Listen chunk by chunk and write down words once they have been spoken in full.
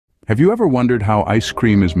Have you ever wondered how ice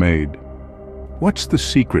cream is made? What's the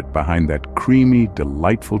secret behind that creamy,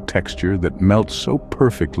 delightful texture that melts so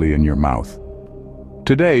perfectly in your mouth?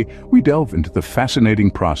 Today, we delve into the fascinating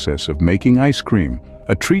process of making ice cream,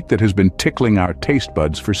 a treat that has been tickling our taste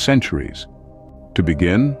buds for centuries. To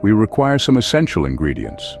begin, we require some essential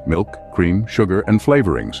ingredients: milk, cream, sugar, and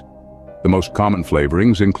flavorings. The most common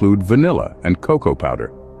flavorings include vanilla and cocoa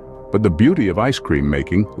powder. But the beauty of ice cream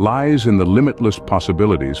making lies in the limitless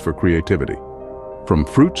possibilities for creativity. From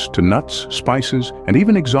fruits to nuts, spices, and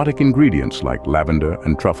even exotic ingredients like lavender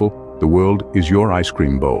and truffle, the world is your ice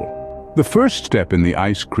cream bowl. The first step in the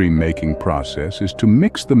ice cream making process is to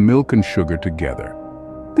mix the milk and sugar together.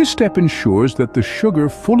 This step ensures that the sugar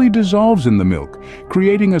fully dissolves in the milk,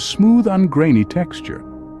 creating a smooth, ungrainy texture.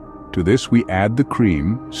 To this we add the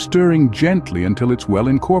cream, stirring gently until it's well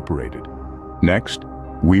incorporated. Next,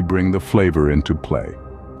 we bring the flavor into play.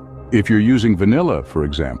 If you're using vanilla, for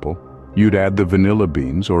example, you'd add the vanilla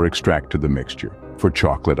beans or extract to the mixture. For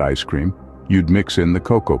chocolate ice cream, you'd mix in the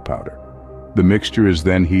cocoa powder. The mixture is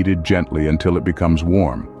then heated gently until it becomes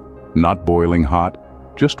warm. Not boiling hot,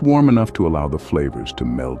 just warm enough to allow the flavors to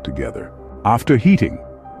meld together. After heating,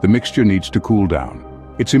 the mixture needs to cool down.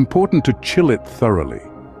 It's important to chill it thoroughly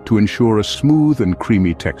to ensure a smooth and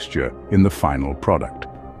creamy texture in the final product.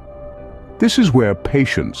 This is where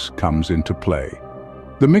patience comes into play.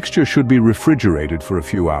 The mixture should be refrigerated for a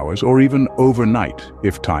few hours or even overnight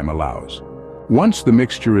if time allows. Once the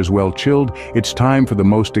mixture is well chilled, it's time for the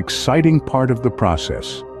most exciting part of the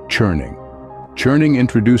process: churning. Churning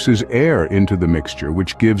introduces air into the mixture,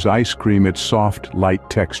 which gives ice cream its soft, light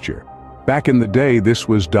texture. Back in the day, this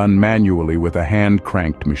was done manually with a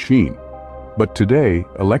hand-cranked machine. But today,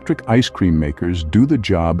 electric ice cream makers do the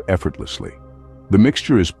job effortlessly. The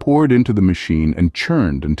mixture is poured into the machine and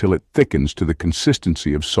churned until it thickens to the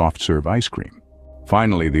consistency of soft-serve ice cream.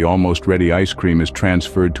 Finally, the almost ready ice cream is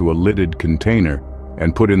transferred to a lidded container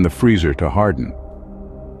and put in the freezer to harden.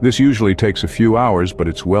 This usually takes a few hours, but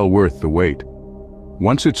it's well worth the wait.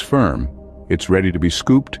 Once it's firm, it's ready to be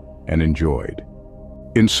scooped and enjoyed.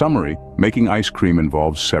 In summary, making ice cream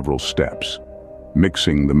involves several steps: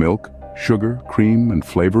 mixing the milk, sugar, cream, and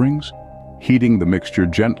flavorings, heating the mixture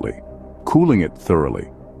gently, cooling it thoroughly,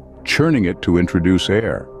 churning it to introduce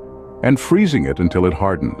air, and freezing it until it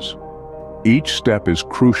hardens. Each step is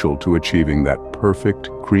crucial to achieving that perfect,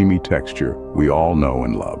 creamy texture we all know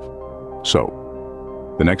and love.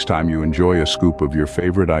 So, the next time you enjoy a scoop of your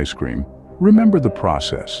favorite ice cream, remember the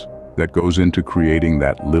process that goes into creating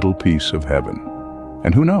that little piece of heaven.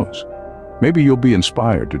 And who knows, maybe you'll be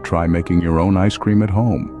inspired to try making your own ice cream at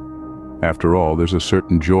home. After all, there's a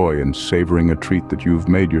certain joy in savoring a treat that you've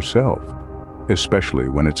made yourself, especially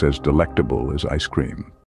when it's as delectable as ice cream.